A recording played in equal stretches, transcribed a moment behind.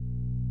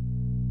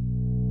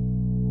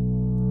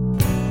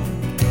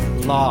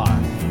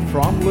Live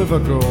from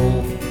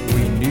Liverpool,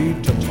 we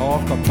need to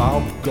talk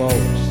about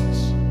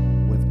ghosts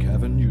with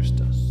Kevin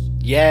Eustace.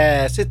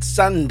 Yes, it's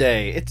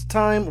Sunday. It's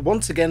time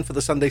once again for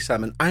the Sunday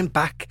Sermon. I'm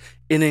back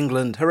in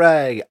England,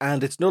 hooray!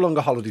 And it's no longer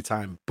holiday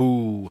time,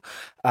 boo.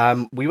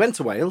 We went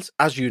to Wales,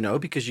 as you know,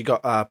 because you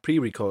got our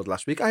pre-record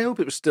last week. I hope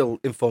it was still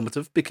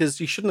informative,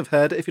 because you shouldn't have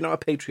heard it if you're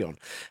not a Patreon.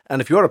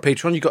 And if you are a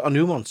Patreon, you got a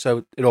new one,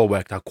 so it all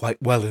worked out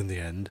quite well in the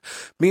end.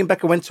 Me and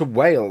Becca went to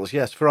Wales,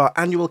 yes, for our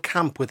annual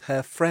camp with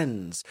her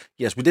friends.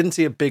 Yes, we didn't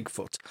see a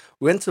Bigfoot.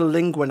 We went to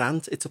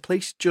Llangwynant. It's a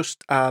place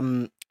just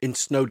in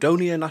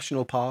Snowdonia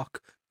National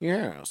Park.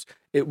 Yes,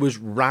 it was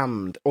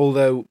rammed,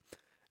 although,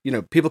 you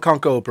know, people can't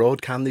go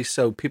abroad, can they?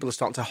 So people are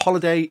starting to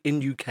holiday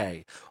in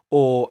UK,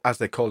 or as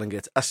they're calling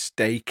it, a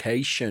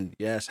staycation.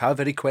 Yes, how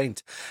very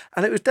quaint.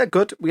 And it was dead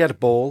good. We had a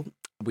ball.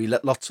 We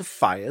lit lots of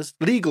fires,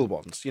 legal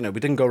ones. You know, we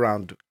didn't go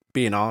around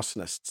being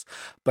arsonists.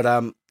 But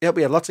yeah,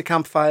 we had lots of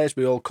campfires.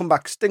 We all come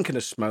back stinking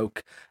of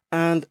smoke,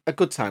 and a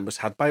good time was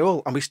had by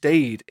all. And we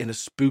stayed in a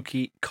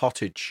spooky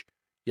cottage.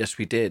 Yes,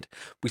 we did.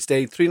 We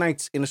stayed 3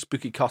 nights in a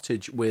spooky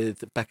cottage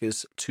with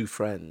Becca's 2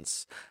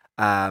 friends.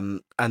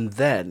 And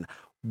then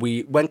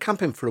we went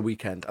camping for a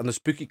weekend, and the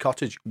spooky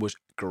cottage was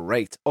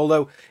great.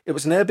 Although it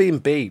was an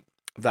Airbnb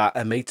that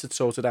a mate had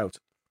sorted out.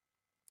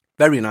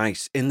 Very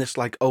nice, in this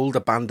like old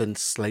abandoned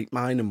slate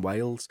mine in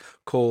Wales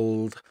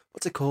called,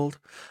 what's it called?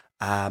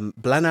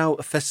 Blaenau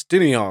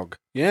Festiniog.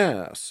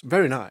 Yes,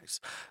 very nice.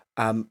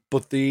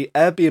 But the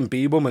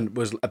Airbnb woman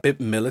was a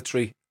bit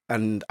military.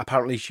 And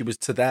apparently she was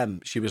to them.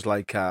 She was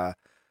like,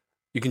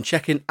 you can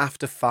check in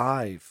after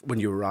 5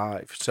 when you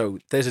arrive. So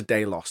there's a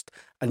day lost.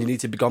 And you need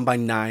to be gone by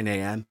 9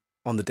 a.m.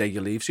 on the day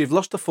you leave. So you've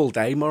lost a full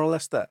day, more or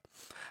less, there.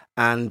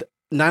 And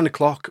 9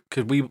 o'clock,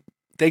 because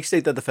they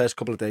stayed there the first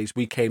couple of days.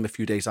 We came a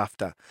few days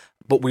after.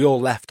 But we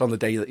all left on the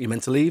day that you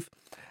meant to leave.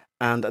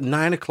 And at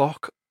 9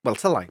 o'clock, well,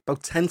 it's like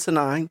about 10 to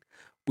 9,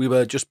 we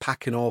were just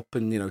packing up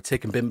and, you know,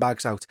 taking bin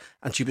bags out.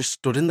 And she was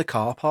stood in the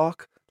car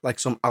park, like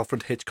some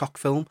Alfred Hitchcock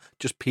film,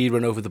 just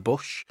peering over the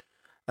bush,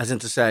 as in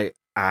to say,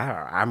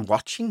 I'm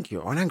watching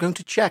you, and I'm going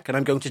to check, and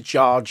I'm going to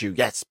charge you.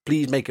 Yes,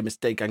 please make a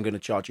mistake, I'm going to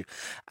charge you.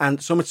 And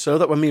so much so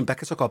that when me and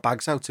Becca took our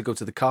bags out to go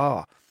to the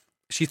car,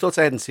 she thought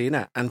I hadn't seen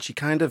her, and she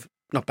kind of,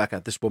 not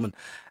Becca, this woman,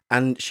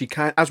 and she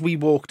as we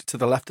walked to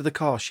the left of the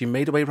car, she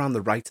made her way around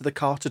the right of the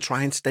car to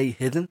try and stay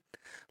hidden,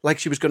 like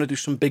she was going to do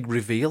some big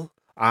reveal.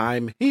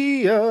 I'm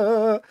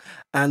here.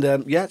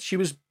 And yeah, she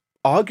was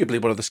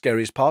arguably one of the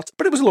scariest parts,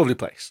 but it was a lovely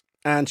place.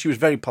 And she was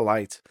very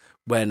polite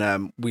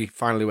when we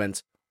finally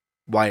went,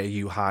 why are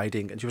you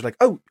hiding? And she was like,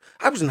 oh,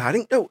 I wasn't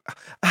hiding. No.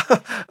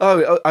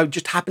 I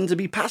just happened to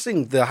be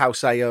passing the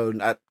house I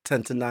own at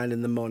 10 to 9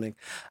 in the morning.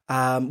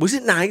 Was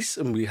it nice?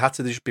 And we had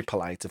to just be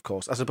polite, of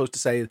course, as opposed to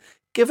saying,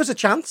 give us a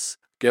chance.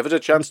 Give us a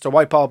chance to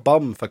wipe our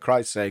bum, for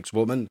Christ's sakes,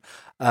 woman.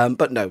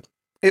 But no,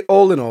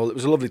 all in all, it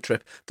was a lovely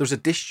trip. There was a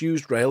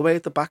disused railway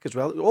at the back as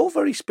well. It was all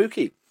very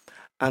spooky.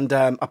 And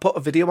I put a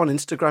video on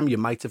Instagram. You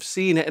might have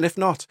seen it. And if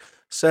not,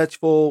 search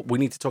for We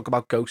Need to Talk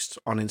About Ghosts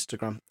on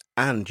Instagram.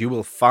 And you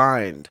will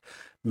find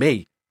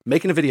me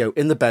making a video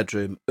in the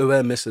bedroom.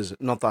 Misses,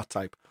 not that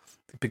type.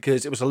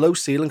 Because it was a low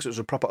ceiling, so it was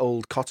a proper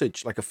old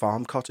cottage, like a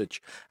farm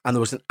cottage. And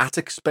there was an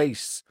attic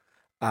space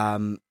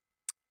that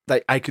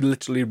I could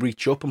literally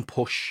reach up and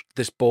push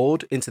this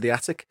board into the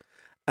attic.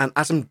 And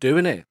as I'm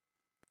doing it,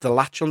 the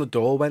latch on the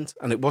door went,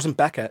 and it wasn't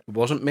Becca, it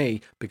wasn't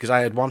me, because I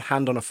had one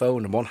hand on a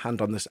phone and one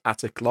hand on this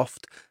attic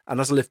loft. And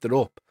as I lifted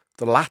up,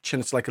 the latch,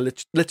 and it's like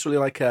literally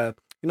like a,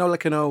 you know,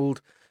 like an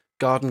old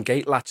garden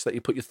gate latch that you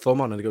put your thumb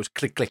on and it goes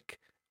click, click,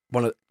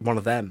 one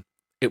of them.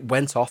 It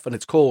went off, and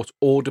it's caught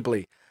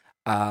audibly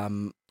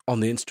on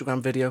the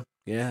Instagram video.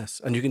 Yes,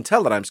 and you can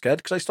tell that I'm scared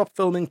because I stopped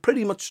filming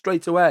pretty much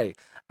straight away.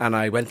 And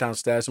I went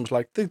downstairs and was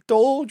like, the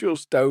door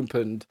just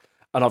opened.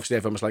 And obviously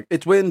everyone was like,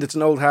 it's wind, it's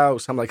an old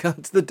house. I'm like,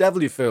 it's the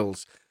devil, you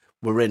fools.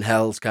 We're in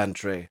hell's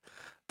country.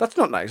 That's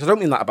not nice. I don't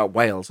mean that about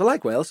Wales. I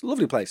like Wales. It's a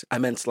lovely place. I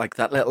meant like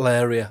that little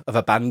area of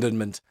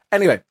abandonment.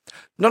 Anyway,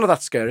 none of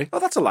that's scary. Oh,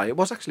 that's a lie. It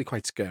was actually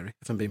quite scary,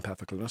 if I'm being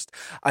perfectly honest.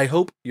 I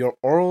hope you're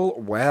all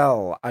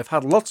well. I've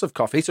had lots of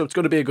coffee, so it's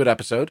going to be a good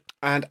episode.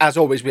 And as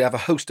always, we have a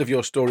host of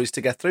your stories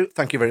to get through.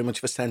 Thank you very much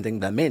for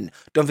sending them in.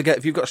 Don't forget,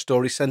 if you've got a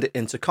story, send it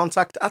in to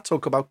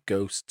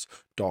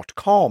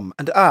contact@talkaboutghosts.com,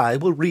 and I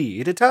will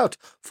read it out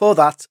for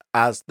that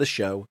as the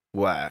show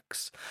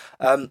works.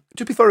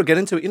 Just before I get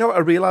into it, you know what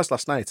I realised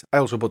last night? I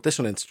also put this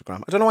on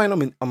Instagram. I don't know why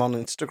I'm on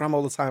Instagram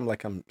all the time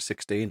like I'm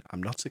 16.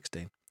 I'm not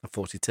 16. I'm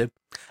 42.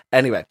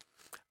 Anyway,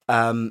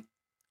 I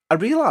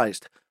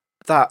realised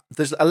that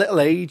there's a little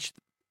age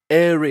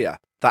area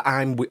that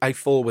I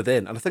fall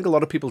within, and I think a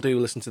lot of people do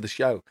listen to the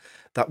show,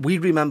 that we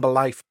remember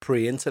life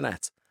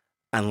pre-internet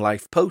and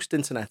life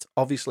post-internet,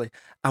 obviously,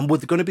 and we're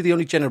going to be the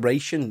only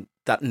generation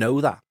that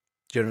know that.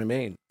 Do you know what I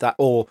mean? That,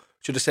 or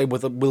should I say,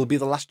 we'll be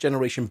the last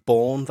generation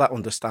born that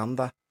understand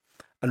that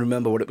and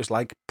remember what it was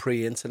like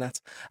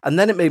pre-internet. And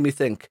then it made me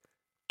think,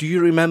 do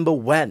you remember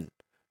when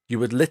you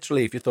would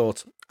literally, if you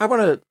thought, I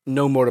want to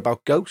know more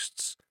about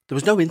ghosts, there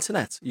was no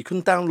internet. You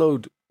couldn't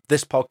download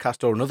this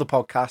podcast or another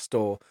podcast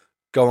or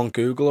go on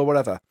Google or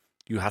whatever.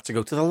 you had to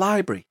go to the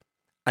library.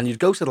 And you'd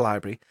go to the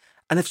library,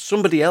 and if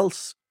somebody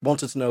else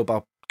wanted to know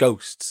about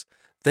ghosts,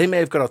 they may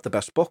have got out the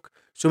best book.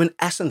 So in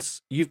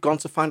essence, you've gone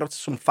to find out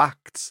some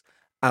facts,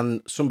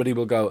 and somebody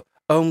will go,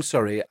 oh, I'm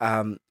sorry,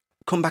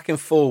 come back in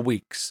 4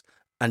 weeks,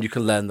 and you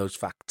can learn those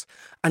facts.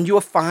 And you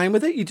are fine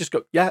with it. You just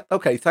go, yeah,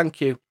 okay, thank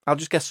you. I'll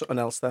just get something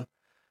else then.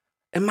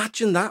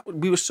 Imagine that.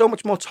 We were so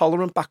much more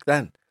tolerant back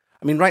then.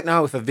 I mean, right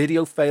now, if a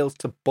video fails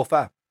to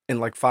buffer in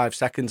like 5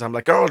 seconds, I'm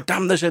like, oh,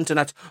 damn this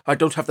internet. I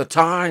don't have the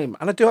time.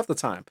 And I do have the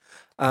time.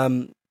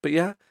 But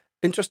yeah,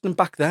 interesting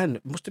back then.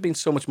 It must have been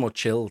so much more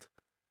chilled.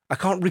 I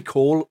can't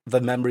recall the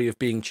memory of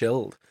being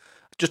chilled.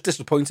 Just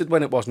disappointed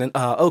when it wasn't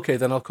in, okay,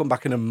 then I'll come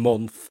back in a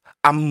month.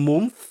 A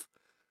month?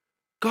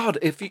 God,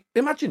 if you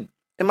imagine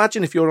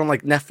if you're on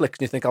like Netflix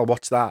and you think I'll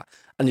watch that,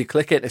 and you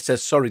click it and it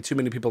says, sorry, too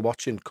many people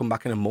watching, come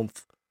back in a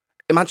month.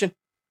 Imagine.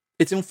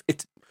 It's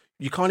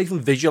you can't even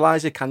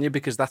visualize it, can you?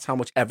 Because that's how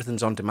much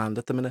everything's on demand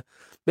at the minute.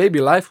 Maybe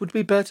life would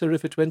be better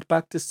if it went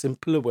back to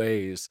simpler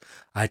ways.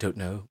 I don't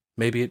know.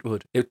 Maybe it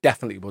would. It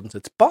definitely wouldn't.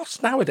 It's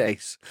Boss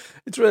nowadays.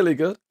 It's really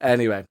good.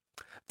 Anyway,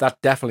 that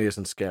definitely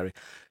isn't scary.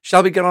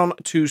 Shall we get on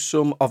to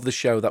some of the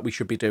show that we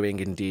should be doing?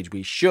 Indeed,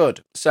 we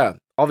should. So,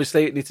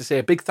 obviously, I need to say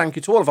a big thank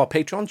you to all of our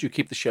patrons. You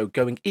keep the show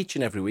going each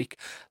and every week.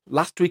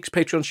 Last week's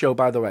Patreon show,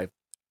 by the way,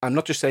 I'm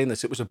not just saying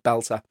this, it was a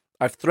belter.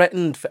 I've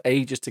threatened for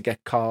ages to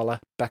get Carla,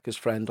 Becca's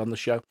friend, on the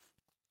show.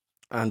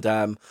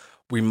 And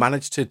we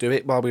managed to do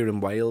it while we were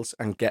in Wales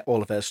and get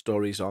all of her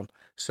stories on.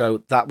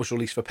 So that was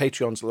released for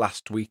Patreons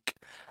last week.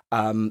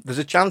 There's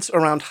a chance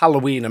around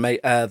Halloween I may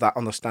air that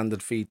on the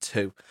standard feed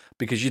too,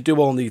 because you do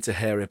all need to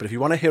hear it. But if you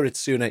want to hear it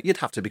sooner, you'd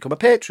have to become a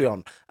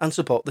Patreon and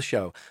support the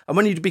show. And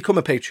when you become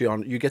a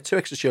Patreon, you get 2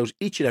 extra shows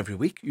each and every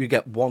week. You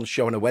get 1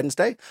 show on a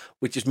Wednesday,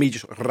 which is me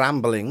just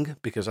rambling,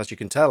 because as you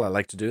can tell, I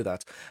like to do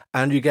that.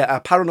 And you get a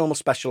paranormal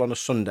special on a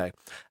Sunday.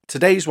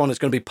 Today's one is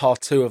going to be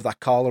part 2 of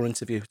that Carla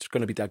interview. It's going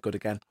to be that good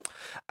again.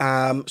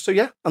 So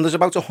yeah, and there's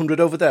about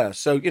 100 over there.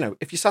 So, you know,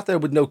 if you sat there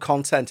with no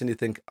content and you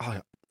think, oh,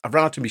 I've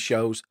run out of my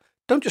shows,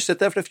 don't just sit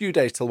there for a few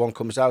days till one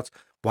comes out.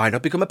 Why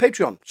not become a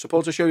Patreon?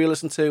 Support a show you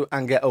listen to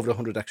and get over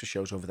 100 extra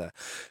shows over there.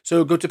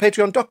 So go to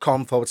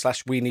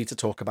patreon.com/we need to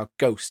talk about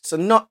ghosts.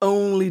 And not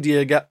only do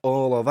you get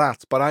all of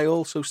that, but I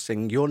also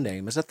sing your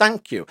name as a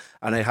thank you.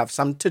 And I have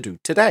some to do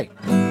today.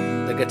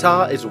 The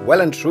guitar is well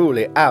and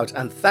truly out,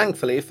 and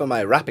thankfully for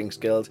my rapping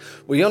skills,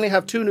 we only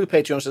have 2 new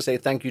Patreons to say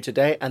thank you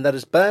today, and that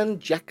is Bern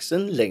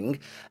Jackson Ling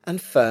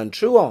and Fern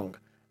Truong.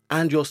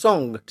 And your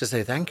song to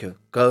say thank you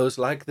goes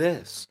like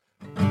this.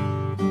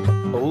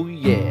 Oh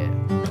yeah.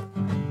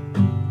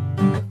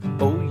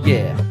 Oh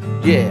yeah,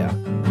 yeah.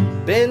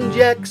 Ben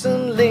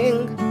Jackson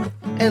Ling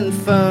and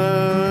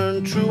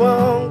Fern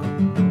Truong.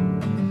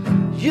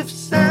 You've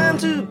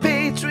signed to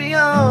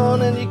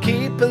Patreon and you're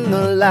keeping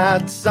the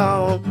lights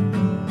on.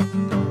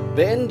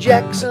 Ben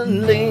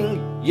Jackson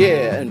Ling,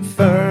 yeah, and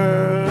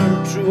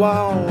Fern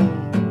Truong.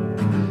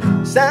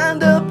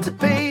 Signed up to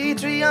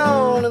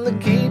Patreon and they're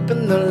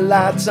keeping the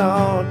lights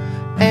on.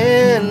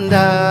 And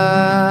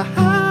I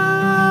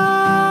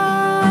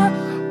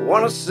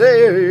want to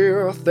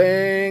say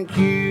thank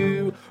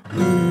you.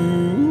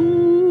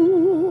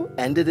 Ooh,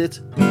 ended it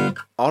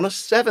on a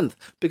 7th,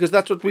 because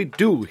that's what we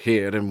do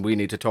here, and we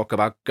need to talk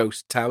about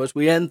Ghost Towers.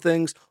 We end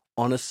things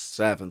on a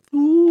 7th.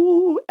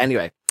 Ooh.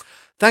 Anyway,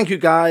 thank you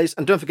guys,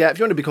 and don't forget, if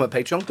you want to become a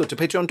Patreon, go to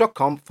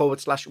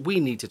patreon.com/we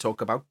need to talk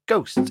about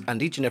ghosts.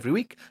 And each and every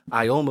week,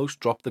 I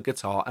almost drop the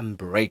guitar and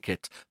break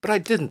it, but I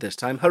didn't this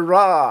time.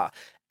 Hurrah!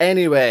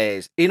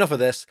 Anyways, enough of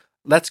this.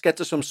 Let's get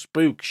to some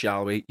spook,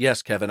 shall we?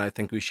 Yes, Kevin, I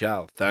think we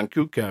shall. Thank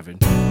you, Kevin.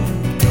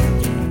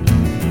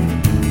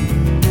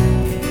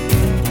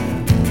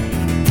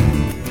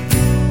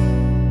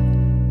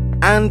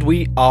 And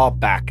we are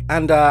back.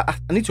 And I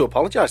need to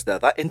apologise there.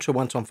 That intro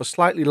went on for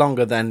slightly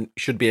longer than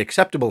should be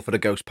acceptable for a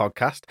ghost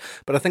podcast.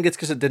 But I think it's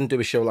because I didn't do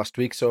a show last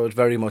week. So it's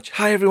very much,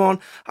 hi, everyone.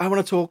 I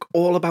want to talk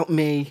all about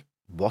me.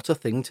 What a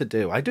thing to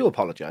do. I do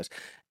apologise.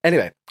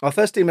 Anyway, our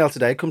first email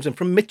today comes in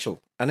from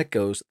Mitchell. And it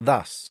goes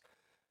thus.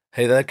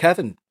 Hey there,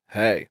 Kevin.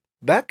 Hey,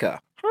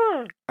 Becca.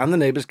 And the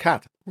neighbour's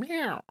cat.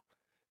 Meow.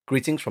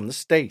 Greetings from the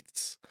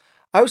States.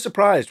 I was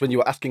surprised when you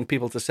were asking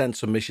people to send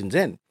submissions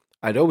in.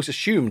 I'd always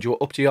assumed you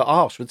were up to your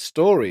arse with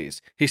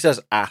stories. He says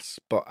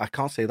ass, but I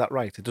can't say that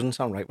right. It doesn't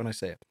sound right when I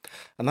say it.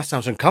 And that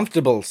sounds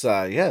uncomfortable,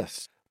 sir,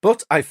 yes.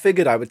 But I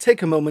figured I would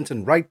take a moment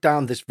and write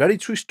down this very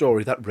true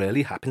story that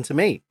really happened to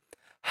me.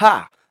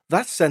 Ha!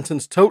 That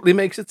sentence totally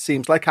makes it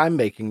seem like I'm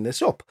making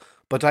this up.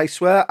 But I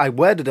swear I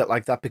worded it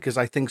like that because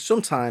I think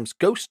sometimes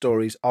ghost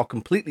stories are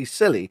completely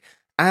silly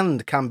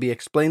and can be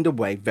explained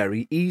away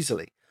very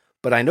easily.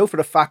 But I know for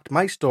a fact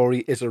my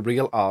story is a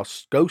real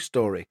arse ghost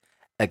story.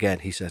 Again,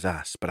 he says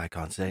ass, but I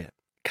can't say it.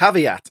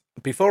 Caveat,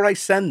 before I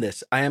send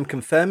this, I am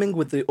confirming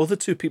with the other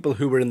 2 people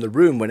who were in the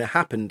room when it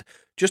happened,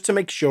 just to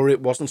make sure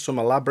it wasn't some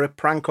elaborate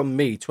prank on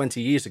me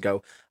 20 years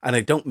ago, and I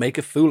don't make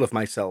a fool of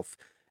myself.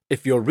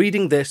 If you're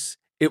reading this,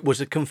 it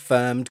was a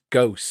confirmed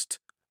ghost.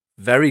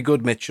 Very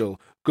good, Mitchell.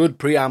 Good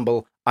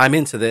preamble. I'm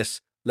into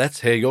this.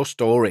 Let's hear your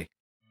story.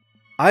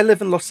 I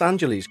live in Los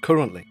Angeles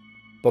currently.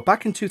 But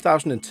back in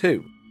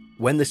 2002,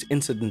 when this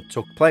incident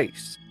took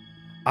place,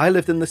 I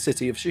lived in the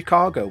city of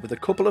Chicago with a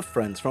couple of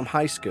friends from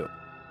high school.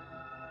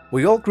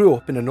 We all grew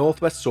up in a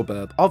northwest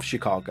suburb of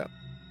Chicago.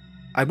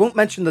 I won't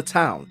mention the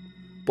town,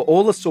 but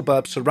all the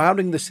suburbs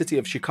surrounding the city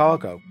of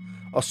Chicago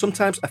are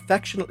sometimes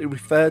affectionately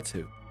referred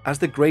to as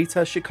the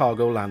Greater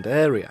Chicagoland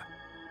area.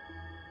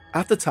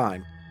 At the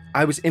time,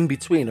 I was in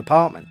between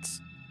apartments.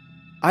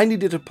 I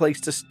needed a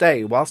place to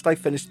stay whilst I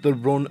finished the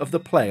run of the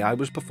play I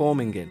was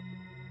performing in.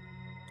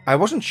 I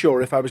wasn't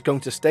sure if I was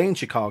going to stay in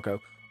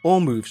Chicago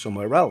or move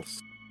somewhere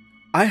else.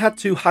 I had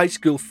two high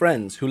school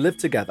friends who lived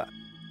together,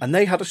 and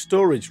they had a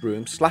storage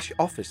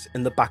room/office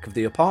in the back of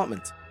the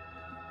apartment.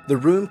 The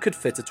room could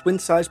fit a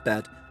twin-size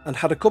bed and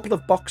had a couple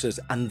of boxes,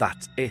 and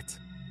that's it.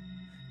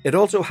 It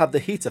also had the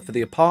heater for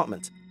the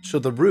apartment, so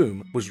the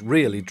room was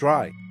really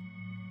dry.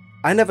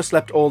 I never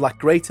slept all that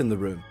great in the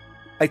room.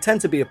 I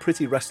tend to be a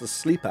pretty restless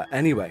sleeper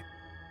anyway.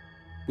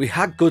 We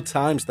had good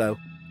times though.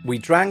 We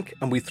drank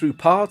and we threw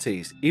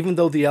parties even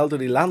though the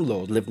elderly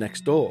landlord lived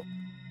next door.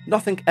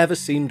 Nothing ever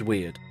seemed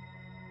weird.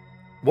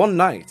 One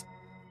night,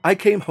 I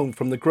came home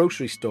from the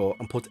grocery store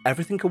and put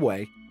everything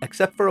away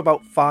except for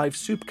about 5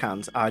 soup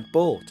cans I'd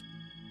bought.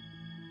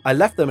 I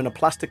left them in a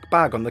plastic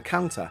bag on the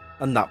counter,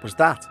 and that was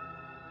that.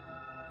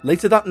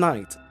 Later that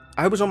night,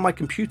 I was on my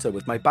computer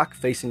with my back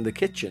facing the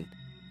kitchen,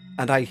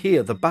 and I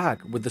hear the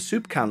bag with the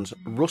soup cans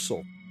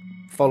rustle,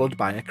 followed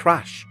by a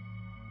crash.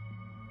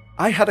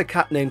 I had a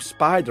cat named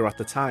Spider at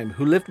the time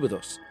who lived with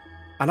us,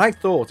 and I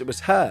thought it was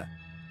her,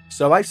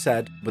 so I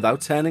said,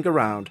 without turning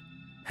around,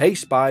 "Hey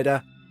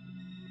Spider."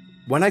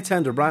 When I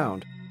turned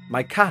around,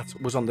 my cat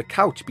was on the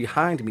couch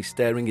behind me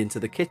staring into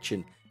the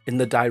kitchen in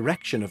the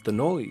direction of the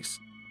noise,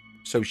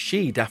 so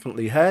she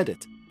definitely heard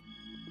it.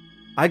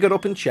 I got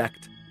up and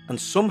checked, and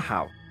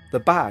somehow the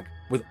bag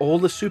with all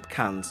the soup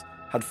cans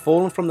had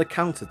fallen from the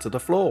counter to the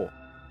floor.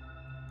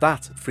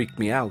 That freaked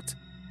me out.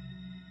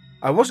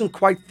 I wasn't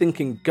quite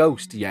thinking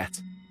ghost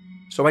yet,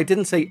 so I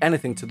didn't say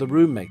anything to the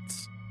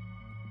roommates.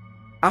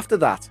 After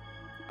that,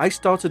 I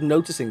started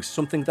noticing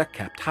something that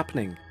kept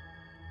happening.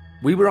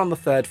 We were on the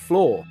 3rd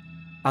floor,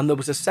 and there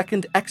was a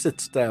second exit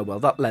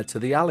stairwell that led to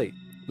the alley,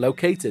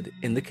 located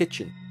in the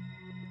kitchen.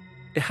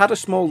 It had a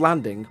small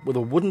landing with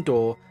a wooden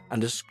door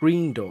and a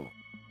screen door.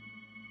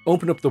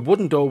 Open up the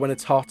wooden door when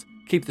it's hot,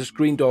 keep the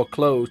screen door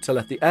closed to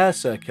let the air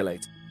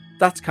circulate,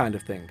 that kind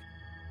of thing.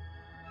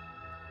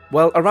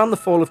 Well, around the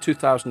fall of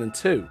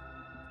 2002,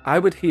 I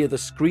would hear the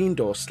screen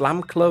door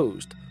slam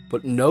closed,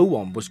 but no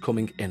one was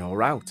coming in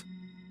or out.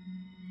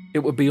 It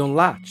would be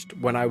unlatched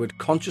when I would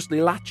consciously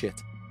latch it.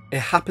 It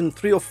happened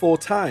 3 or 4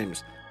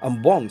 times,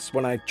 and once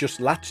when I just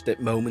latched it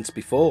moments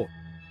before.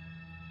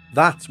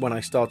 That's when I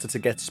started to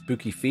get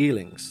spooky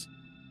feelings.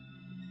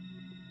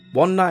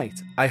 One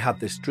night, I had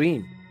this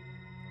dream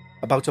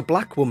about a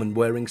black woman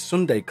wearing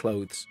Sunday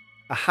clothes,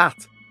 a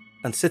hat,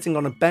 and sitting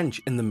on a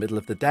bench in the middle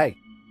of the day,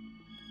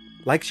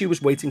 like she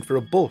was waiting for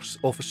a bus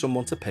or for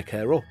someone to pick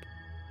her up.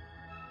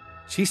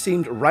 She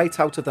seemed right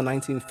out of the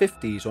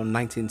 1950s or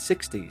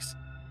 1960s.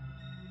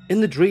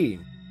 In the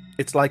dream,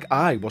 it's like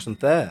I wasn't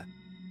there,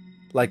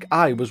 like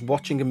I was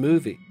watching a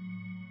movie.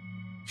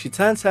 She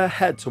turns her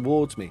head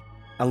towards me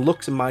and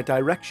looks in my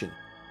direction,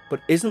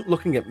 but isn't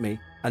looking at me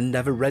and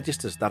never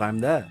registers that I'm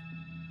there.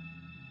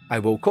 I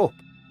woke up.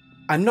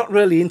 I'm not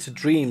really into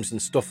dreams and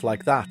stuff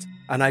like that,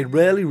 and I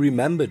rarely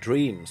remember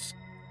dreams.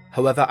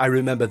 However, I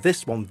remember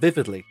this one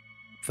vividly,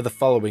 for the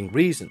following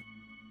reason.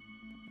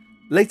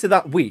 Later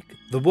that week,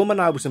 the woman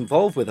I was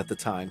involved with at the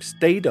time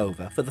stayed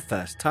over for the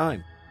first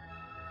time.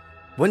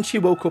 When she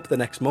woke up the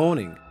next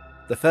morning,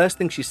 the first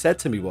thing she said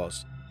to me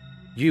was,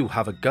 "You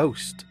have a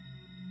ghost."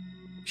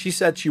 She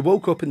said she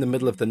woke up in the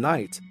middle of the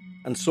night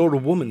and saw a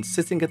woman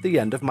sitting at the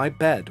end of my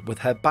bed with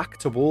her back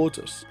towards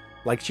us,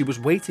 like she was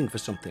waiting for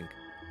something.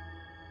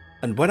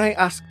 And when I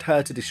asked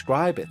her to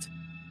describe it,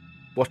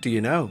 "What do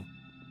you know?"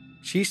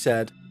 she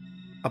said,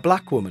 "A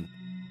black woman,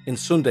 in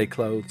Sunday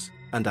clothes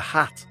and a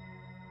hat."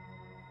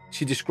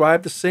 She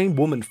described the same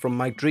woman from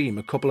my dream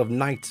a couple of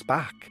nights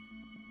back.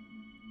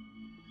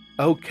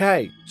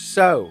 Okay,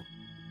 so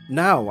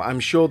now I'm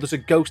sure there's a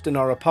ghost in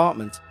our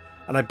apartment,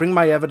 and I bring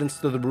my evidence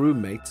to the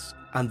roommates,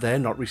 and they're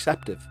not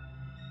receptive.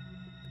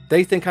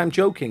 They think I'm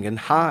joking and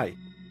high,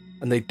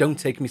 and they don't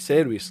take me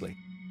seriously.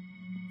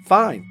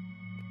 Fine.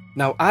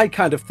 Now I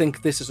kind of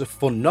think this is a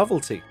fun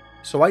novelty,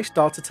 so I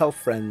start to tell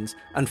friends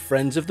and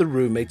friends of the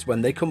roommates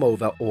when they come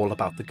over all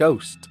about the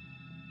ghost.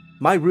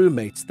 My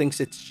roommates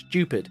thinks it's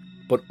stupid,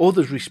 but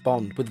others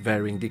respond with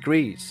varying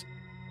degrees.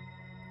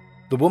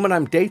 The woman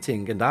I'm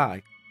dating and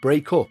I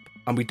break up,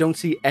 and we don't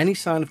see any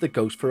sign of the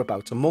ghost for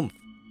about a month.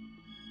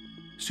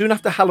 Soon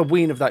after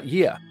Halloween of that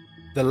year,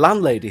 the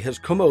landlady has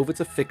come over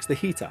to fix the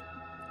heater.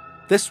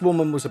 This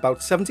woman was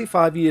about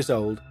 75 years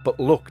old, but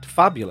looked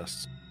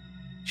fabulous.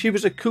 She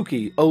was a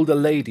kooky, older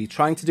lady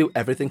trying to do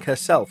everything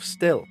herself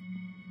still.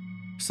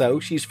 So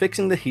she's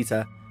fixing the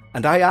heater,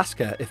 and I ask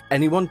her if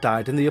anyone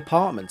died in the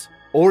apartment,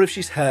 or if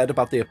she's heard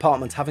about the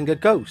apartment having a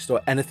ghost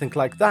or anything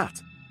like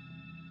that.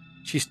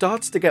 She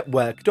starts to get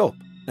worked up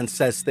and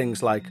says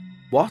things like,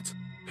 "What?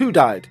 Who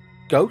died?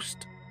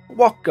 ghost?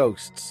 What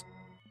ghosts?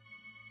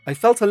 I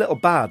felt a little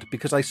bad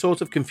because I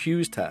sort of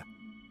confused her.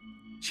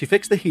 She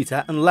fixed the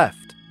heater and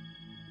left.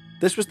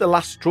 This was the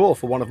last straw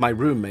for one of my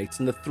roommates,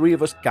 and the three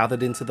of us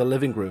gathered into the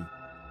living room.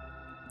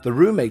 The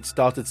roommate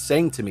started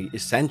saying to me,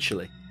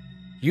 essentially,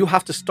 "You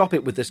have to stop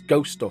it with this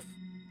ghost stuff.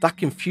 That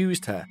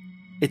confused her.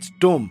 It's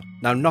dumb.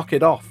 Now knock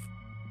it off."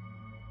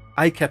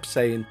 I kept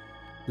saying,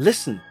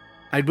 "Listen,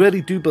 I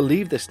really do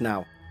believe this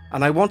now,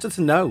 and I wanted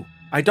to know.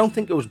 I don't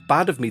think it was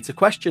bad of me to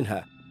question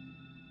her."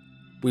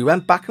 We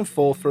went back and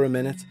forth for a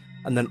minute,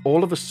 and then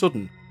all of a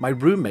sudden, my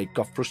roommate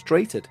got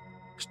frustrated,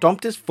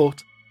 stomped his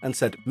foot, and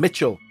said,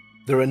 "Mitchell,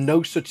 there are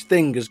no such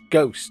thing as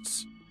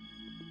ghosts."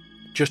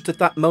 Just at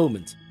that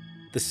moment,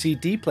 the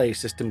CD player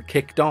system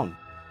kicked on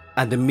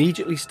and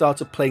immediately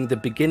started playing the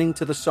beginning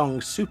to the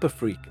song Super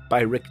Freak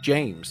by Rick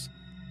James.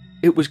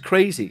 It was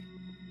crazy.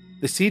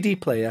 The CD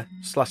player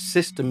 /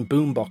 system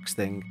boombox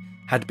thing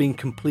had been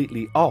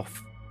completely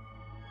off.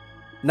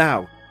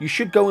 Now, you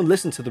should go and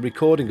listen to the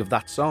recording of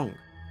that song.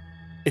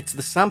 It's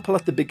the sample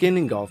at the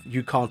beginning of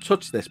You Can't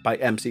Touch This by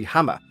MC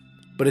Hammer,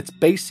 but it's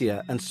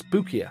bassier and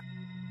spookier.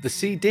 The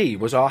CD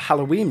was our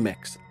Halloween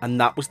mix, and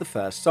that was the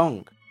first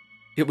song.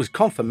 It was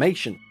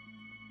confirmation.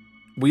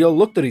 We all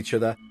looked at each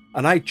other,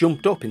 and I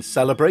jumped up in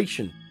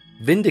celebration,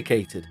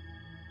 vindicated.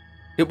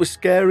 It was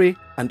scary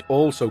and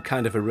also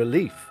kind of a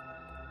relief.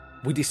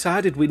 We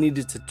decided we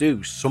needed to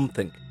do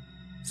something,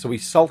 so we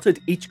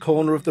salted each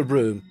corner of the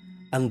room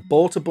and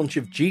bought a bunch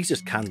of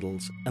Jesus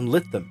candles and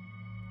lit them.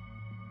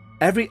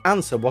 Every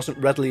answer wasn't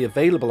readily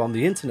available on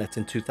the internet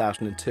in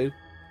 2002,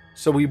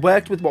 so we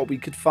worked with what we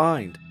could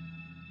find.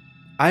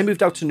 I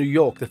moved out to New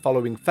York the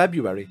following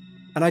February,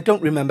 and I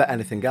don't remember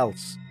anything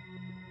else.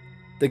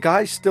 The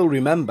guys still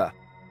remember.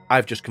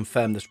 I've just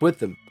confirmed this with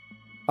them,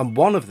 and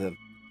one of them,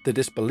 the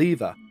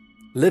disbeliever,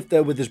 lived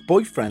there with his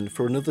boyfriend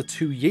for another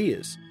 2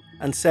 years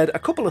and said a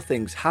couple of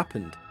things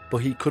happened, but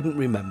he couldn't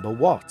remember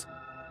what.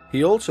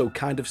 He also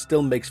kind of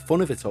still makes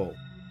fun of it all.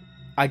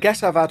 I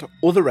guess I've had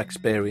other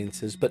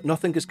experiences, but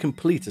nothing as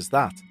complete as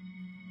that.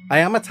 I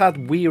am a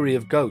tad weary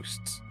of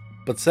ghosts,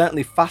 but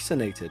certainly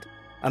fascinated,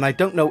 and I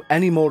don't know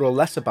any more or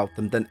less about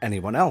them than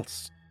anyone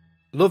else.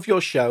 Love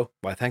your show,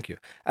 why thank you,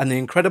 and the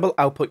incredible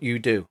output you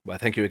do, why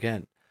thank you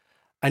again.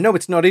 I know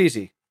it's not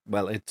easy.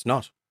 Well, it's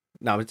not.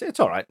 No, it's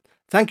all right.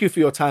 Thank you for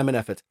your time and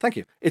effort. Thank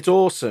you. It's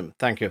awesome.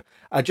 Thank you.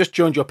 I just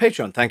joined your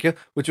Patreon. Thank you,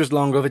 which was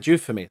long overdue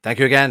for me. Thank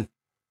you again.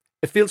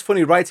 It feels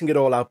funny writing it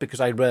all out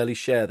because I rarely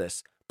share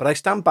this, but I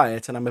stand by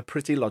it and I'm a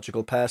pretty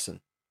logical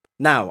person.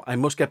 Now, I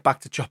must get back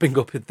to chopping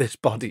up with this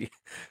body.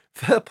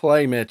 Fair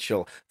play,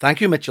 Mitchell. Thank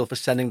you, Mitchell, for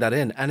sending that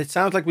in. And it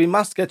sounds like we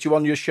must get you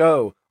on your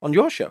show. On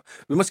your show.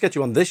 We must get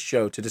you on this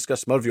show to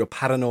discuss more of your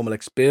paranormal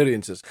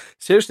experiences.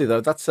 Seriously, though,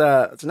 that's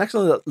an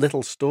excellent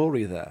little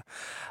story there.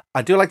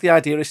 I do like the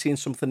idea of seeing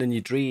something in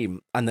your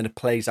dream and then it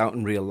plays out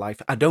in real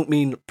life. I don't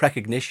mean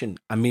precognition.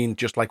 I mean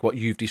just like what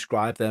you've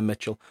described there,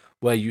 Mitchell,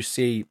 where you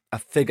see a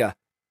figure.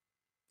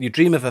 You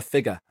dream of a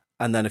figure.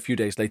 And then a few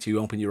days later, you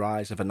open your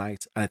eyes of a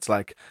night and it's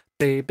like,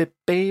 "Baby,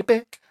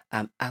 baby,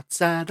 I'm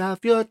outside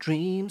of your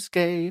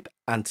dreamscape,"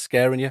 and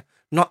scaring you.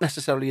 Not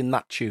necessarily in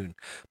that tune.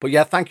 But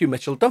yeah, thank you,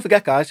 Mitchell. Don't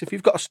forget, guys, if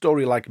you've got a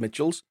story like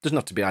Mitchell's, doesn't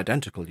have to be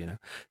identical, you know.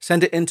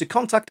 Send it in to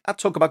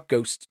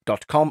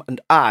contact@talkaboutghosts.com and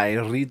I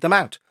read them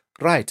out.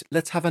 Right,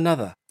 let's have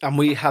another. And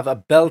we have a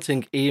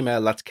belting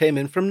email that came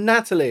in from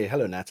Natalie.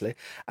 Hello, Natalie.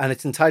 And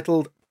it's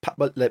entitled,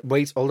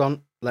 wait, hold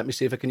on. Let me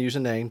see if I can use a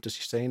name. Does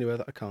she say anywhere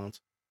that I can't?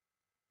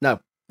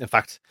 No. In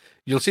fact,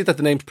 you'll see that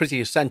the name's pretty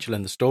essential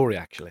in the story,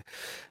 actually.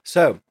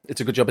 So, it's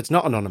a good job it's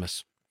not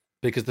anonymous,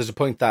 because there's a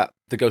point that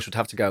the ghost would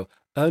have to go,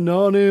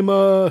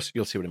 "Anonymous."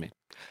 You'll see what I mean.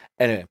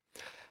 Anyway,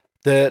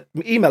 the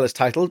email is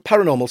titled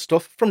Paranormal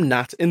Stuff from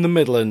Nat in the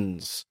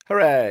Midlands.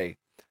 Hooray.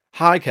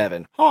 "Hi,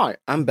 Kevin." "Hi,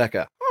 I'm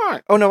Becca."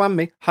 "Hi." "Oh, no, I'm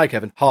me." "Hi,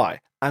 Kevin." "Hi."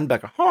 "And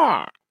Becca."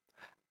 "Hi."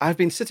 I've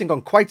been sitting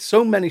on quite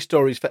so many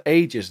stories for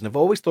ages and have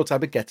always thought I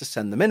would get to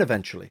send them in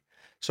eventually.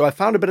 So I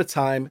found a bit of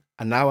time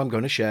and now I'm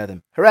going to share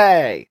them.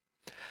 Hooray!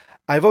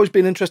 I've always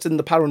been interested in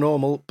the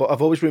paranormal, but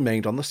I've always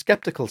remained on the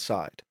skeptical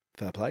side.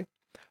 Fair play.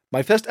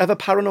 My first ever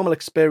paranormal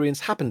experience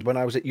happened when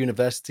I was at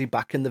university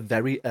back in the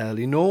very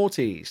early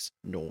noughties.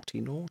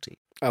 Naughty.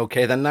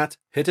 Okay then, Nat,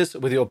 hit us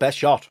with your best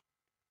shot.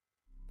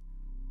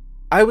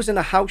 I was in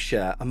a house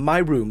share and my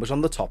room was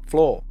on the top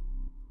floor.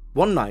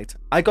 One night,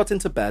 I got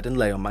into bed and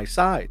lay on my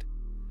side.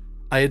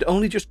 I had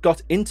only just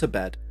got into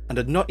bed and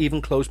had not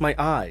even closed my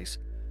eyes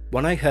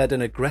when I heard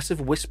an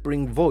aggressive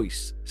whispering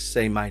voice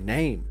say my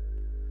name.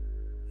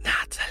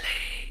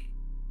 Natalie.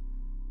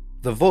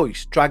 The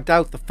voice dragged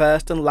out the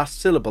first and last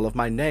syllable of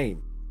my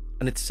name,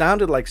 and it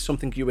sounded like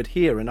something you would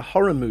hear in a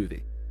horror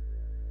movie.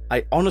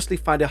 I honestly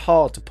find it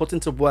hard to put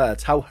into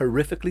words how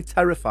horrifically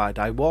terrified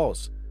I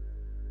was.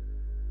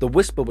 The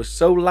whisper was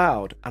so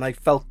loud and I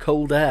felt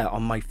cold air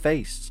on my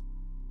face.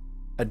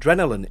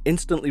 Adrenaline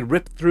instantly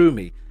ripped through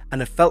me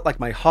and it felt like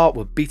my heart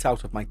would beat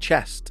out of my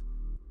chest.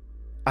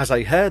 As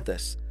I heard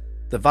this,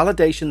 the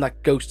validation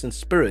that ghosts and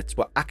spirits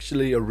were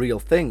actually a real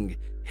thing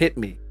hit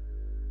me.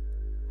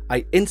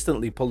 I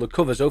instantly pulled the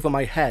covers over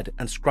my head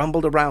and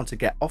scrambled around to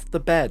get off the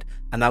bed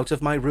and out of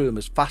my room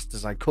as fast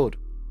as I could.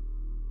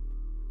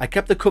 I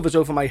kept the covers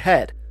over my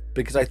head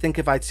because I think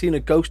if I'd seen a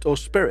ghost or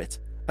spirit,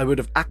 I would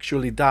have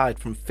actually died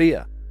from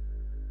fear.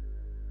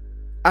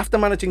 After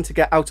managing to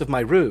get out of my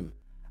room,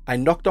 I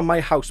knocked on my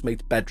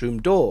housemate's bedroom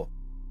door,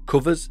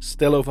 covers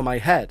still over my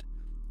head,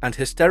 and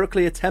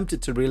hysterically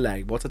attempted to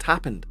relay what had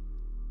happened.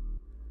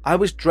 I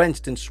was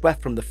drenched in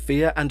sweat from the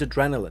fear and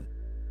adrenaline.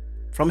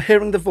 From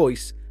hearing the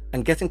voice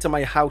and getting to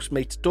my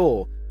housemate's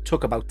door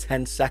took about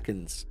 10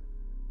 seconds.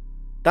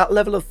 That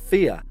level of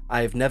fear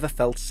I have never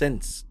felt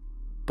since,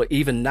 but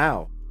even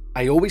now,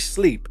 I always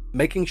sleep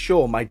making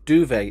sure my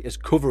duvet is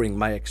covering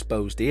my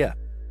exposed ear.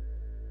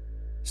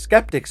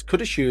 Skeptics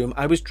could assume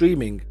I was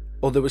dreaming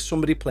or there was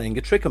somebody playing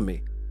a trick on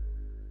me.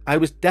 I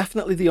was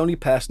definitely the only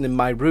person in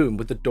my room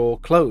with the door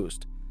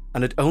closed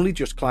and had only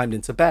just climbed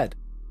into bed,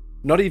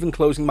 not even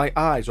closing my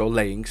eyes or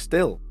laying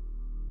still.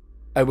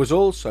 I was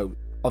also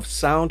of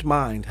sound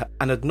mind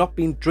and had not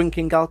been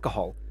drinking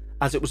alcohol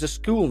as it was a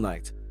school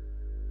night.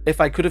 If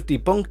I could have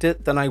debunked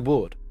it, then I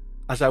would,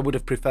 as I would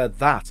have preferred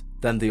that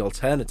than the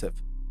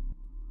alternative.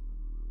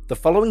 The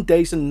following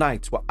days and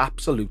nights were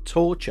absolute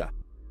torture.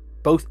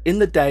 Both in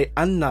the day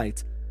and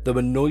night, there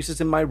were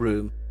noises in my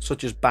room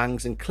such as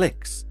bangs and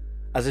clicks,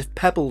 as if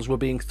pebbles were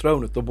being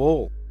thrown at the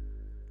wall.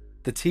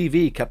 The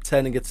TV kept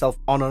turning itself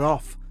on and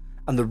off,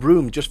 and the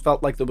room just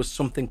felt like there was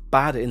something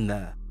bad in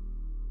there.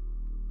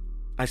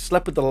 I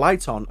slept with the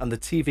light on and the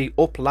TV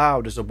up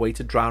loud as a way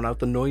to drown out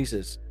the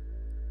noises.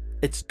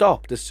 It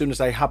stopped as soon as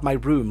I had my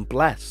room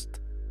blessed.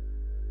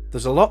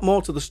 There's a lot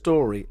more to the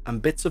story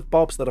and bits of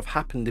bobs that have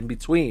happened in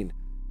between,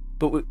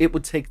 but it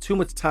would take too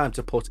much time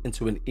to put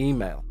into an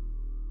email.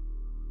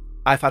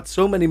 I've had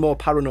so many more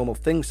paranormal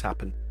things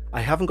happen,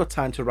 I haven't got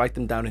time to write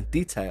them down in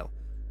detail,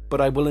 but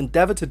I will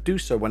endeavour to do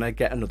so when I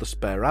get another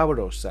spare hour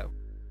or so.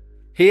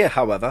 Here,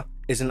 however,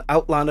 is an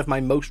outline of my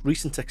most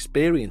recent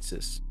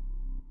experiences.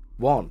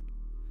 1.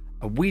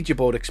 A Ouija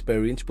board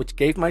experience which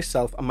gave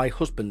myself and my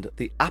husband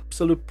the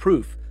absolute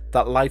proof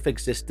that life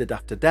existed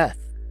after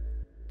death.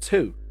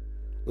 2.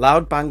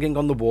 Loud banging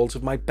on the walls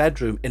of my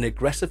bedroom in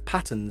aggressive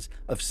patterns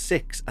of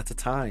 6 at a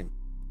time.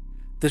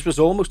 This was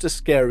almost as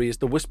scary as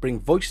the whispering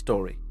voice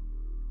story.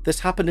 This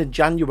happened in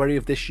January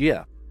of this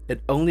year.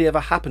 It only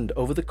ever happened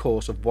over the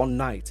course of one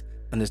night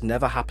and has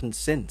never happened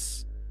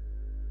since.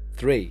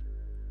 3.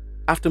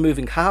 After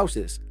moving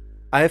houses,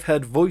 I have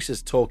heard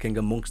voices talking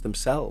amongst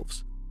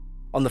themselves.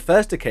 On the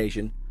first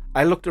occasion,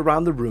 I looked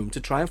around the room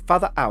to try and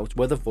fathom out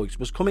where the voice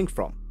was coming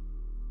from.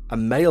 A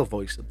male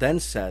voice then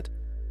said,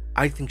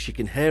 "I think she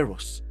can hear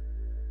us."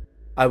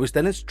 I was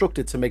then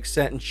instructed to make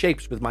certain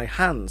shapes with my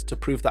hands to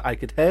prove that I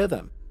could hear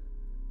them.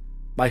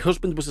 My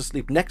husband was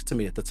asleep next to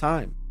me at the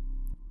time.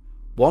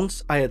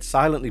 Once I had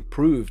silently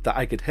proved that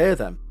I could hear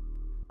them,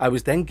 I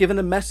was then given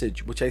a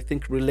message which I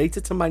think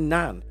related to my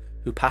nan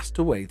who passed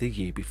away the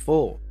year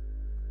before.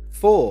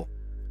 4.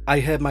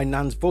 I heard my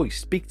nan's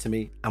voice speak to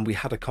me and we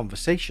had a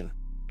conversation.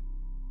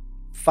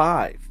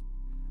 5.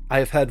 I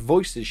have heard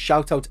voices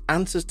shout out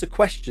answers to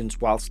questions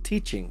whilst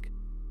teaching.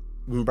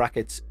 In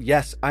brackets,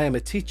 yes, I am a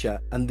teacher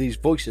and these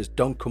voices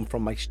don't come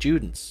from my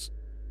students.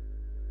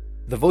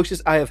 The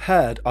voices I have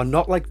heard are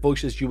not like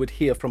voices you would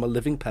hear from a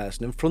living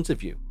person in front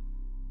of you.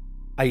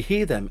 I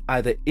hear them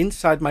either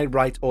inside my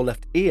right or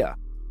left ear,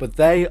 but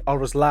they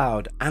are as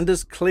loud and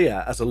as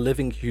clear as a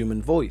living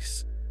human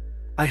voice.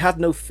 I had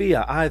no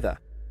fear either,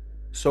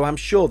 so I'm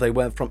sure they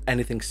weren't from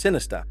anything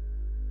sinister.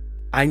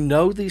 I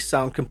know these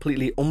sound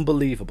completely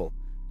unbelievable,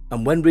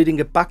 and when reading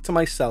it back to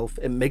myself,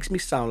 it makes me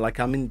sound like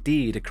I'm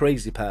indeed a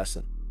crazy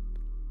person.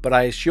 But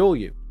I assure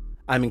you,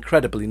 I'm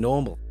incredibly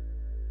normal.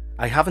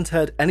 I haven't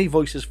heard any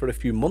voices for a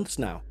few months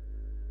now.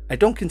 I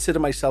don't consider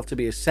myself to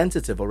be as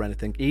sensitive or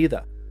anything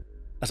either,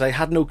 as I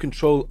had no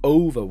control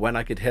over when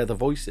I could hear the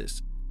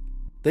voices.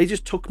 They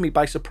just took me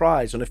by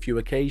surprise on a few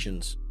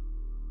occasions.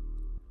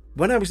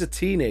 When I was a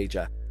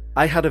teenager,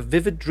 I had a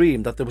vivid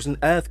dream that there was an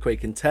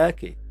earthquake in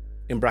Turkey.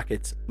 In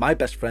brackets, my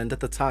best friend at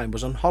the time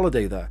was on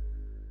holiday there.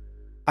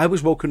 I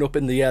was woken up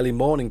in the early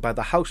morning by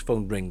the house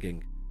phone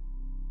ringing.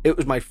 It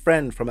was my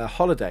friend from her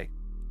holiday,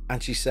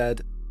 and she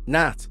said,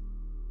 "Nat,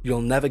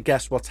 you'll never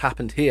guess what's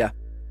happened here.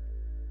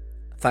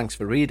 Thanks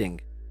for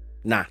reading,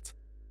 Nat."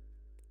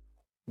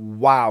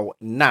 Wow,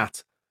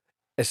 Nat.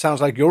 It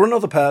sounds like you're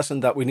another person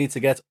that we need to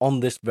get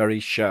on this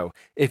very show.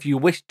 If you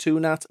wish to,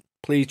 Nat,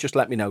 please just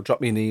let me know. Drop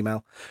me an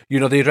email. You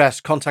know the address,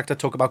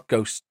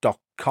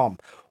 contact@talkaboutghosts.com.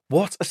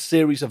 What a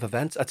series of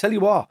events. I tell you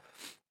what,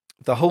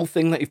 the whole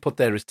thing that you've put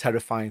there is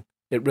terrifying.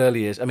 It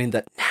really is. I mean,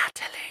 that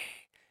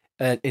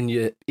Natalie in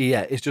your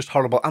ear is just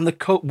horrible. And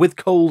with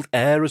cold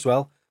air as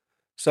well.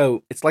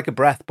 So it's like a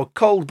breath, but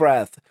cold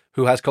breath.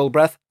 Who has cold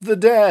breath? The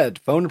dead.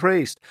 Phone a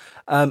priest.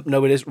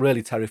 No, it is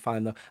really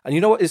terrifying though. And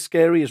you know what is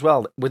scary as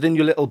well? Within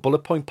your little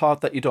bullet point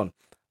part that you've done,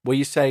 where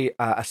you say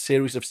a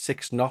series of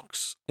 6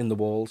 knocks in the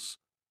walls.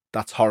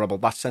 That's horrible.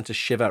 That sent a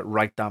shiver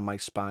right down my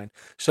spine.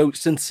 So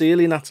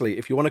sincerely, Natalie,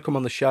 if you want to come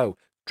on the show,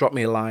 drop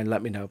me a line,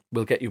 let me know.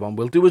 We'll get you on.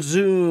 We'll do a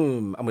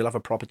Zoom and we'll have a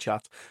proper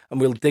chat and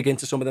we'll dig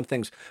into some of them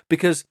things.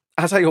 Because,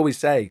 as I always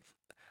say,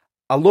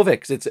 I love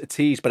it because it's a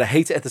tease, but I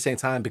hate it at the same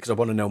time because I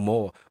want to know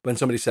more. When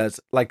somebody says,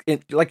 like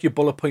your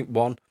bullet point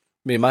 1,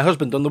 me and my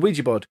husband done the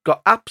Ouija board,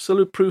 got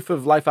absolute proof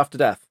of life after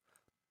death.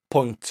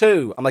 Point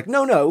 2, I'm like,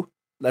 no,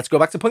 let's go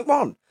back to point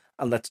 1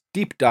 and let's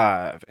deep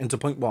dive into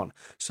point 1.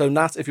 So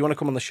Nat, if you want to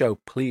come on the show,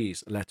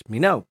 please let me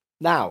know.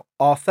 Now,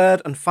 our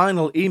third and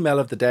final email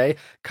of the day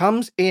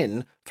comes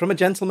in from a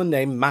gentleman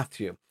named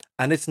Matthew,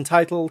 and it's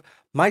entitled,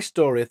 My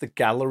Story at the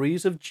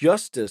Galleries of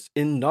Justice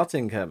in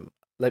Nottingham.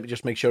 Let me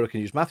just make sure I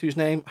can use Matthew's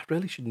name. I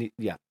really should need...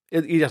 Yeah,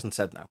 he hasn't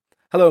said now.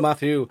 Hello,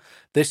 Matthew.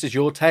 This is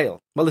your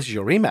tale. Well, this is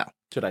your email,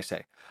 should I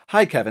say.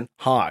 Hi, Kevin.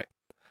 Hi.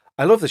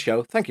 I love the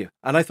show. Thank you.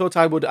 And I thought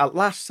I would at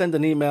last send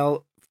an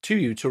email to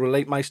you to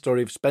relate my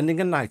story of spending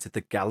a night at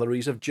the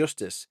Galleries of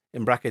Justice,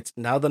 in brackets,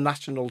 now the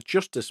National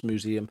Justice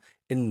Museum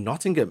in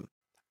Nottingham.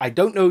 I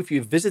don't know if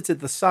you've visited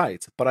the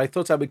site, but I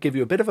thought I would give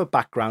you a bit of a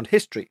background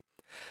history.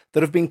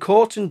 There have been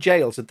courts and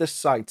jails at this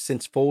site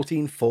since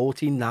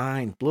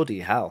 1449, bloody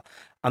hell,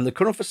 and the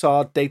current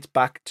facade dates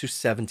back to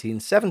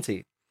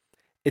 1770.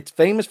 It's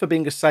famous for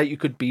being a site you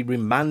could be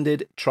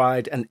remanded,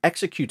 tried, and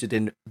executed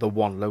in the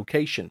one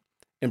location.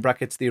 In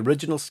brackets, the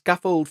original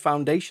scaffold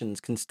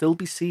foundations can still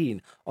be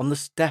seen on the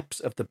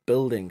steps of the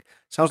building.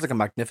 Sounds like a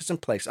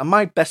magnificent place. And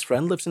my best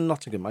friend lives in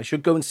Nottingham. I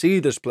should go and see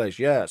this place,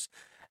 yes.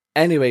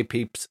 Anyway,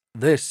 peeps,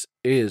 this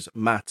is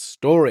Matt's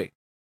story.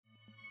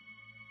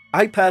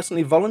 I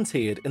personally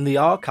volunteered in the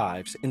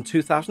archives in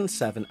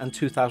 2007 and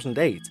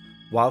 2008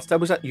 whilst I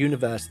was at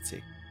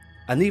university.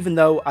 And even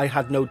though I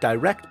had no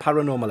direct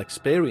paranormal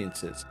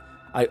experiences,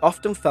 I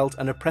often felt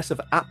an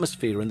oppressive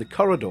atmosphere in the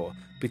corridor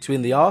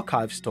between the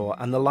archive store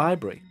and the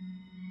library.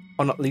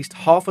 On at least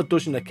half a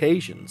dozen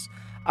occasions,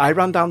 I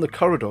ran down the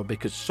corridor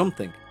because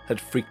something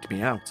had freaked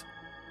me out.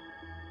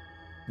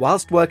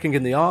 Whilst working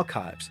in the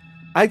archives,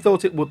 I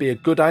thought it would be a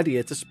good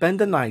idea to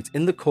spend a night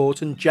in the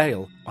court and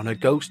jail on a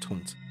ghost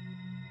hunt.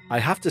 I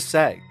have to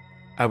say,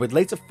 I would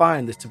later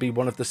find this to be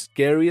one of the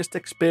scariest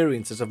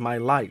experiences of my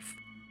life,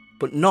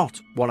 but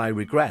not one I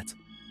regret.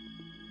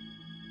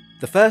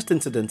 The first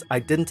incident I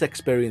didn't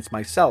experience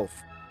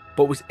myself,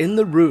 but was in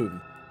the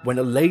room when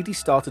a lady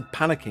started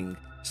panicking,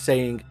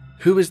 saying,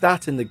 "Who is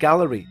that in the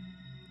gallery?"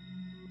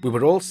 We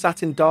were all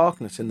sat in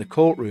darkness in the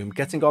courtroom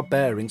getting our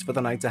bearings for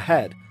the night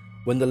ahead,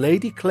 when the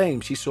lady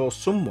claimed she saw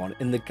someone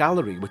in the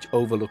gallery which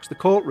overlooks the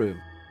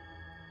courtroom.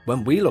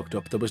 When we looked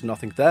up, there was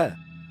nothing there.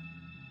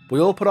 We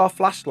all put our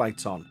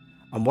flashlights on,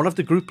 and one of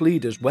the group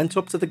leaders went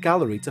up to the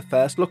gallery to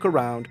first look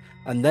around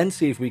and then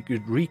see if we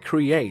could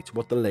recreate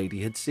what the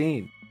lady had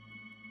seen.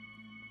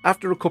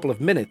 After a couple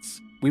of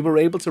minutes, we were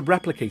able to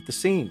replicate the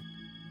scene.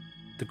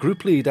 The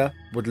group leader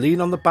would lean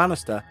on the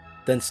banister,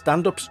 then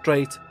stand up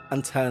straight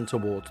and turn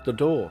towards the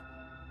door.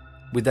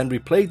 We then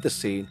replayed the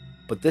scene,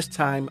 but this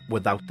time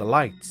without the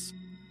lights.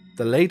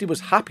 The lady was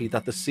happy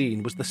that the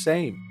scene was the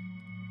same,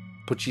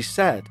 but she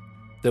said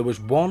there was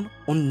one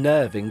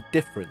unnerving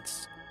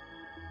difference.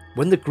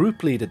 When the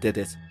group leader did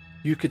it,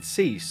 you could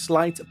see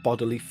slight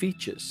bodily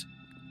features,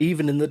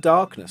 even in the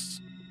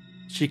darkness.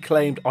 She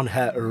claimed on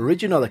her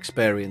original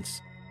experience,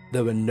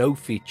 there were no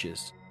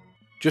features,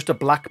 just a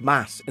black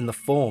mass in the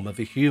form of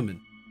a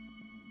human.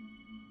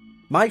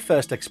 My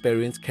first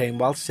experience came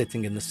while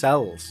sitting in the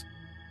cells.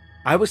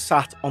 I was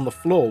sat on the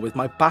floor with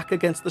my back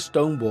against the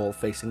stone wall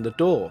facing the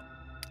door.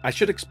 I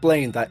should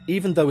explain that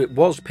even though it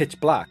was pitch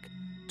black,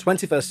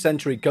 21st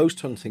century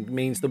ghost hunting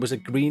means there was a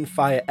green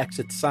fire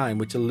exit sign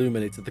which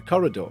illuminated the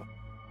corridor.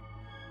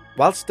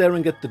 While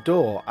staring at the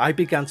door, I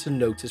began to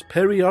notice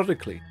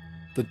periodically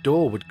the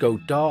door would go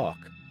dark,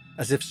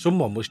 as if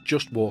someone was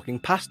just walking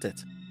past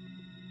it.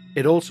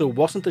 It also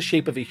wasn't the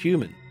shape of a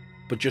human,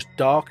 but just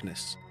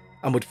darkness,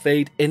 and would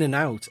fade in and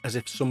out as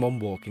if someone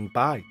walking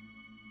by.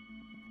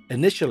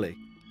 Initially,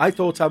 I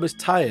thought I was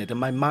tired and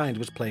my mind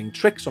was playing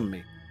tricks on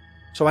me,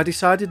 so I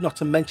decided not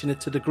to mention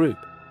it to the group.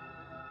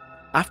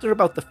 After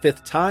about the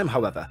 5th time,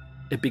 however,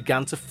 it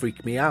began to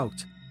freak me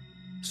out.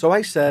 So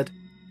I said,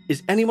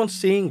 "Is anyone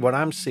seeing what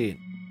I'm seeing?"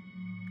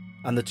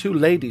 And the 2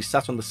 ladies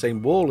sat on the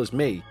same wall as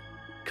me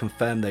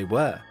confirmed they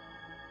were.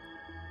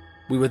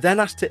 We were then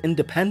asked to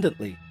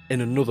independently, in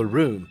another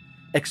room,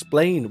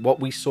 explain what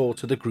we saw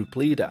to the group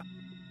leader,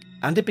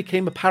 and it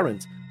became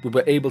apparent we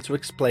were able to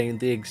explain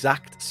the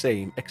exact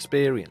same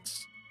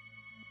experience.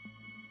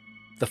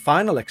 The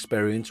final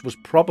experience was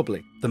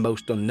probably the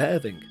most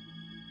unnerving.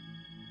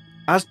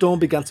 As dawn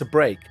began to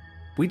break,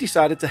 we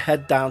decided to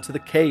head down to the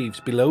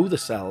caves below the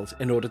cells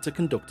in order to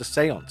conduct a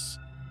séance.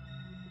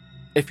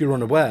 If you're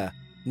unaware,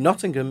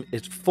 Nottingham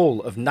is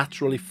full of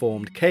naturally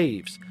formed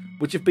caves,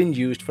 which have been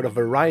used for a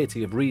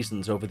variety of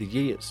reasons over the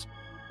years.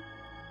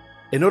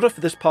 In order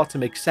for this part to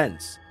make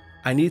sense,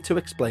 I need to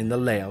explain the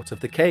layout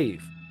of the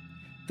cave.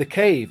 The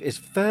cave is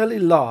fairly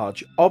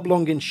large,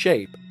 oblong in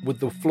shape, with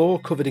the floor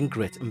covered in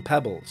grit and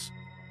pebbles.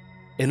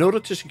 In order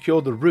to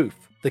secure the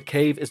roof, the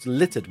cave is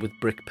littered with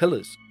brick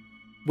pillars.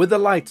 With the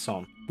lights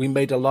on, we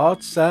made a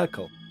large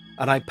circle,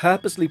 and I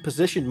purposely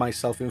positioned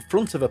myself in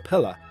front of a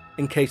pillar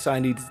in case I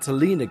needed to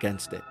lean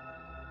against it.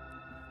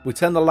 We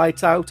turned the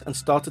lights out and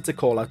started to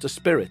call out to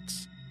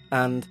spirits,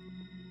 and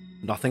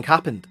nothing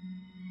happened.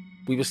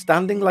 We were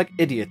standing like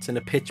idiots in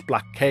a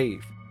pitch-black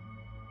cave.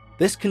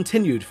 This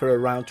continued for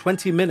around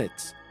 20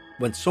 minutes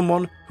when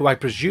someone who I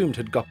presumed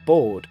had got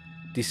bored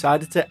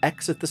decided to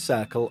exit the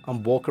circle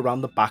and walk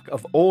around the back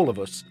of all of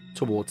us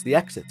towards the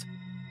exit.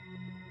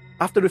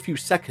 After a few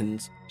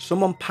seconds,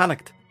 someone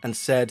panicked and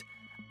said,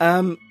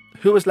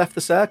 who has left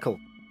the circle?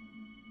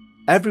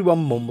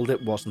 Everyone mumbled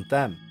it wasn't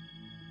them.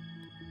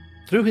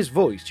 Through his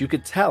voice, you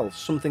could tell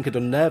something had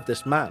unnerved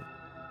this man.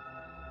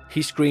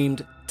 He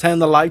screamed, "Turn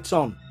the lights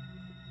on."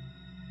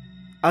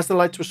 As the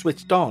lights were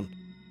switched on,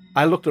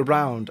 I looked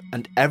around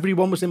and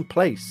everyone was in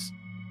place,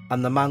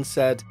 and the man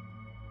said,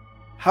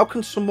 "How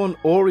can someone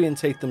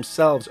orientate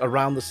themselves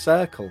around the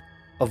circle,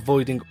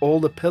 avoiding all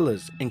the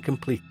pillars in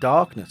complete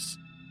darkness?"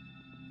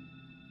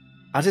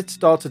 As it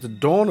started to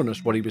dawn on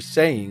us what he was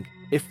saying,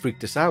 it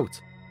freaked us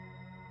out.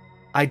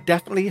 I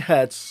definitely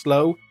heard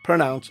slow,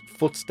 pronounced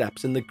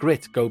footsteps in the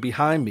grit go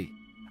behind me,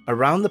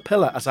 around the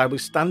pillar as I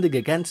was standing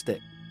against it.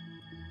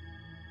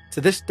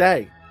 To this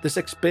day, this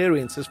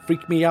experience has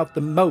freaked me out the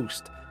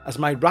most, as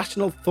my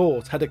rational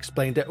thought had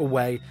explained it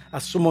away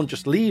as someone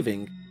just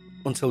leaving,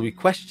 until we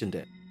questioned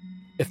it.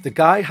 If the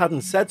guy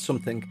hadn't said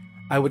something,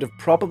 I would have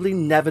probably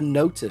never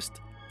noticed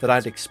that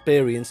I'd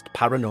experienced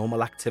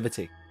paranormal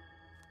activity.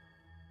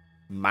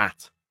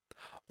 Matt.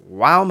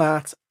 Wow,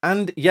 Matt.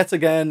 And yet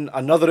again,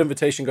 another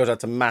invitation goes out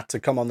to Matt to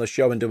come on the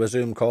show and do a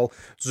Zoom call.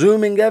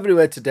 Zooming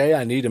everywhere today.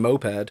 I need a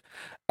moped.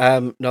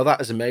 No,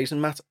 that is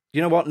amazing, Matt.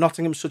 You know what?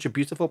 Nottingham's such a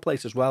beautiful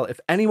place as well. If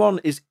anyone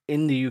is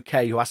in the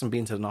UK who hasn't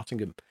been to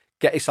Nottingham,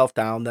 get yourself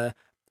down there.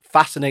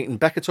 Fascinating.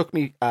 Becca took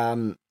me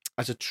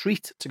as a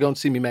treat to go and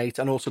see me mate,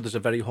 and also there's a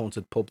very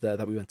haunted pub there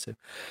that we went to.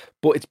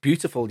 But it's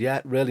beautiful,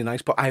 yeah, really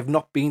nice. But I have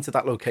not been to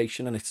that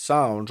location, and it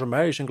sounds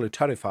amazingly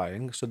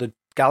terrifying. So the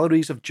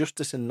Galleries of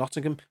Justice in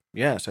Nottingham,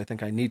 yes, I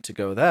think I need to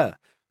go there.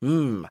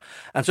 And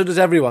so does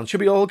everyone.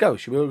 Should we all go?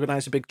 Should we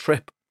organise a big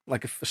trip,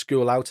 like a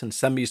school out, and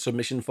send me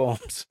submission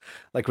forms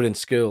like we're in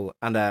school,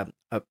 and a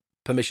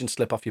permission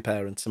slip off your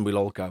parents, and we'll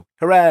all go.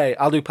 Hooray!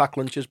 I'll do packed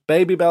lunches,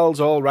 baby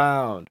bells all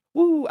round,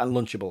 woo, and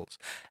Lunchables.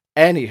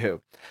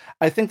 Anywho,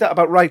 I think that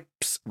about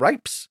ripes, a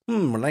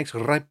nice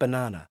ripe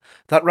banana.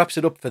 That wraps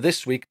it up for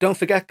this week. Don't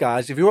forget,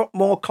 guys, if you want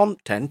more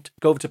content,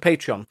 go over to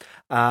Patreon.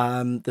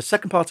 The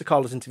second part of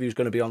Carla's interview is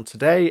going to be on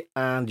today,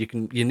 and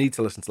you need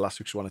to listen to last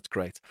week's one. It's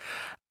great.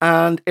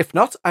 And if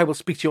not, I will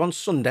speak to you on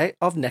Sunday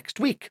of next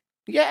week.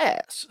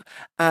 Yes.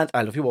 And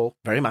I love you all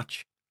very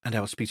much, and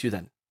I will speak to you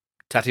then.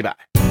 Tatty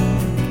bye.